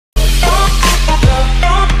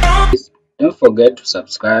Don't forget to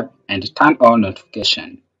subscribe and turn on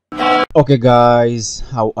notification. Okay guys,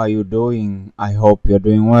 how are you doing? I hope you're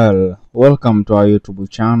doing well. Welcome to our YouTube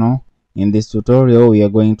channel. In this tutorial we are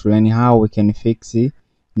going to learn how we can fix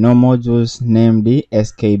no modules named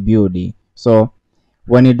skbuild. So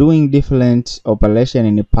when you're doing different operation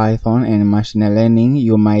in Python and machine learning,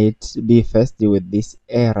 you might be faced with this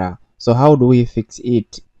error. So how do we fix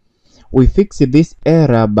it? We fix this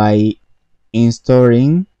error by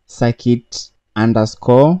installing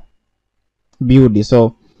scikit-build.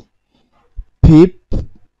 So pip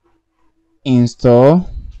install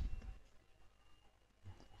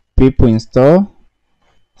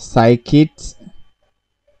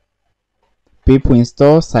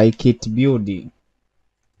scikit-build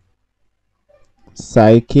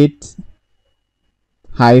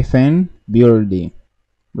scikit-build,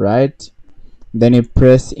 right? Then you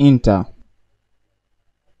press enter.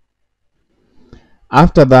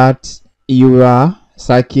 After that, your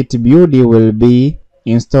scikit-build will be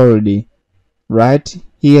installed, right?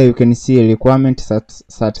 Here you can see requirement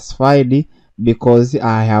satisfied because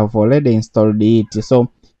I have already installed it. So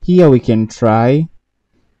here we can try.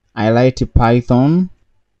 I write Python,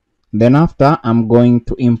 then after I'm going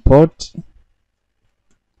to import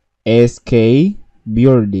skbuild,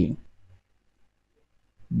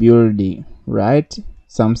 right?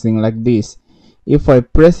 Something like this. If I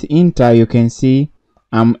press enter, you can see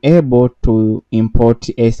I'm able to import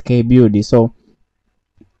skbuild. So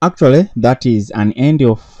actually that is an end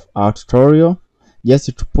of our tutorial.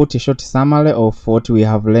 Just to put a short summary of what we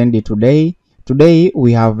have learned today. Today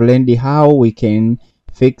we have learned how we can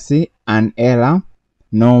fix an error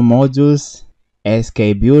no modules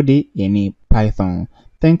skbuild in Python.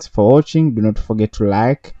 Thanks for watching. Do not forget to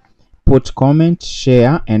like, put comment,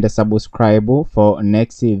 share and subscribe for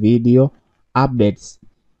next video updates.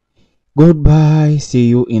 Goodbye. See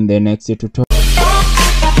you in the next tutorial.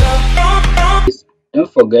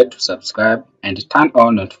 Don't forget to subscribe and turn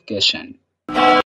on notification.